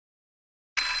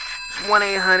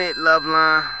1-800-LOVE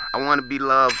line. I want to be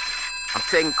loved. I'm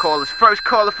taking callers. First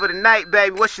caller for the night,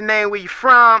 baby. What's your name? Where you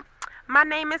from? My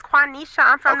name is Quanisha.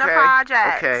 I'm from the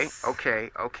projects. Okay.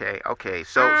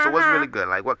 So what's really good?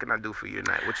 Like, what can I do for you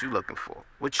tonight? What you looking for?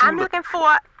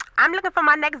 I'm looking for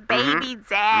my next baby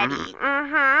daddy.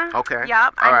 Okay.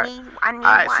 Yup. I need All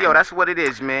right, one. so that's what it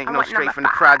is, man. You know, straight number from the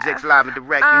 5. projects, live and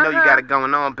direct. You know you got it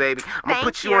going on, baby. I'm gonna Thank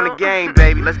put you on the you. game,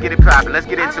 baby. Let's get it poppin'. Let's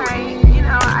get into it. You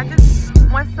know, I just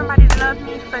want somebody to love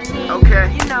me for me.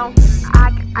 Okay. You know,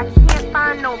 I can't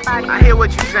find nobody. I hear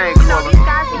what you're saying, You know, caller. these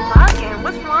guys be bugging.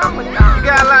 What's wrong with them? You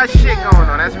got a lot of shit going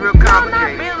on. That's real No,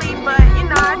 complicated. not really, but you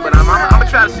know, I But just I'ma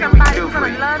try to see what we can do for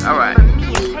you. All right.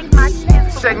 Take my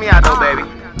chance. Check me out though, baby.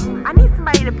 I need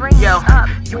somebody to bring me Yo, up.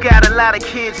 you got a lot of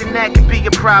kids and that could be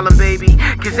a problem, baby.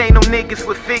 Cause ain't no niggas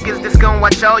with figures that's gon'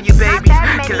 watch all your babies.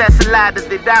 Cause that's a lie, that's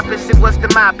the opposite, what's the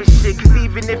mopping shit. Cause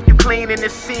even if you clean and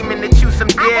it's seeming that you some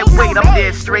dead weight, I'm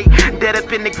dead straight. Dead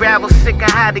up in the gravel, sick of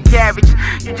hide the cabbage.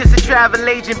 You just a travel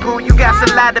agent, boo, you got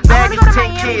a lot of baggage.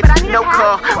 10 kids, no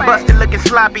car, busted looking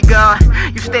sloppy, God.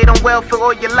 You stayed on welfare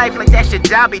all your life like that's your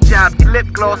jobby job. Your lip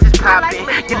gloss is popping,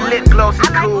 your lip gloss is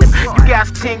cool. You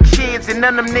got 10 kids and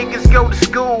none of them niggas go to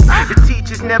school. The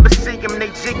teachers never see them, they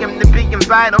jig them to being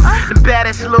vital. The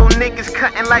baddest little niggas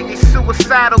cutting like they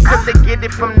suicidal. Cause they get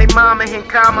it from their mama and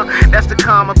karma. That's the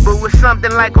karma, boo. It's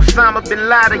something like Osama Bin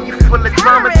Laden. You full of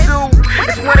drama too.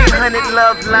 It's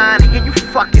 1-800-LOVE line and you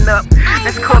fucking up.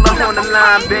 Let's call her on the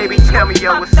line, baby. Tell me,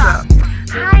 yo, what's up?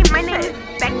 Hi, my name is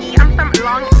Becky. I'm from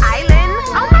Long Island.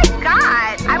 Oh my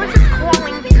god. I was just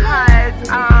calling because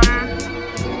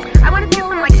I want to get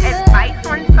some like advice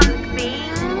on some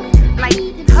things. Like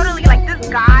totally like this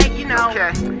guy, you know.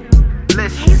 Okay.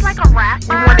 Listen, he's like a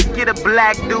rapper. You wanna get a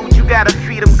black dude, you gotta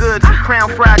feed him good. Some crown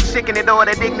fried chicken and all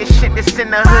that ignorant shit that's in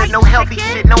the hood. No healthy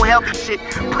shit, no healthy shit.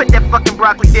 Put that fucking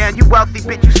broccoli down, you wealthy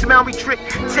bitch. You smell me trick,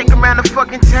 take him around the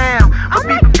fucking town. But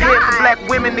be prepared for black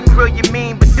women to grill you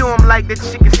mean, but do them like that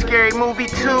chicken scary movie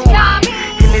too.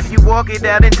 And if you walk it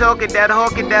out and talk it out,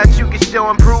 hawk it out, you can show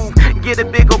and prove. Get a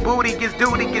big ol' booty, gets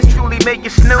duty, gets truly make you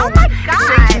snooze. Oh my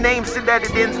god. Change your name so that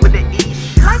it ends with an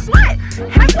Eesh. Like what?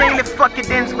 Anything that fucking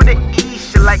ends with an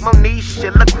Isha, like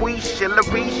Monisha, LaQuisha,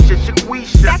 Larisha,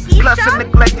 Shaquisha. Plus I'm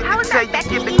neglected to tell you, get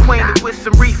acquainted with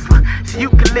some reefer. So you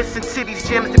can listen to these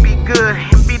gems to be good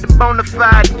and be the bona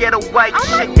fide ghetto white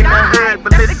chick in the hood.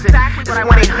 But listen, it's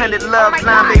 1-800-LOVE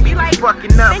line, baby, you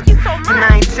fucking up. Thank you so much. And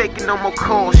I ain't taking no more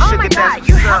calls, Oh sugar, my that's god,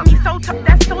 you what's helped up. me so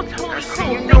that's so totally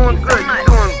cool. You're doing good, you're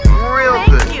doing real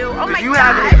good. Thank you. Oh my you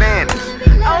have an gosh. advantage.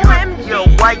 OMG. You're a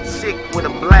white chick with a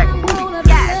black booty.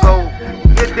 Yes. So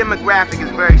your demographic is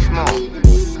very small.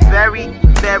 Very,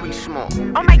 very small.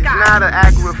 Oh my It's god. not an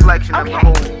accurate reflection of the Okay.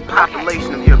 whole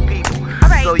population of your people.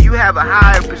 Alright. So you have a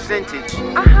higher percentage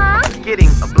of getting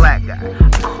a black guy.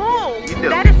 Cool. You do.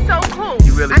 That is so cool.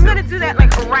 You really I'm do. gonna do that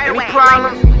like right Any away.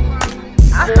 problems?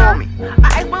 Like, Call me.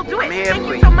 I will do it. I'm here Thank for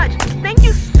you you. so much. Thank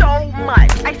you so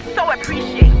much. I so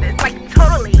appreciate this. Like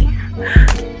totally.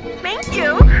 Thank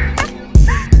you.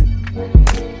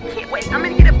 Can't wait. I'm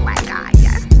gonna get a black guy.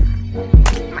 Yes.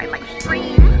 My live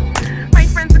stream. My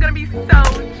friends are gonna be so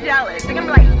jealous. They're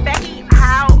gonna be like, Becky,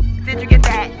 how did you get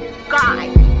that guy?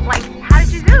 Like, how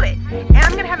did you do it? And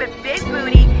I'm gonna have a big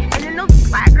booty, and then those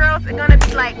black girls are gonna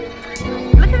be like,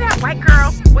 look at that white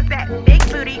girl with that big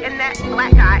booty and that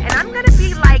black guy, and I'm gonna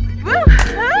be like,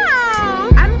 woohoo!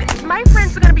 My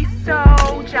friends are gonna be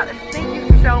so jealous. Thank you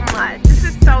so much. This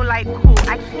is so like cool.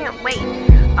 I can't wait.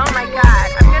 Oh my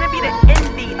god.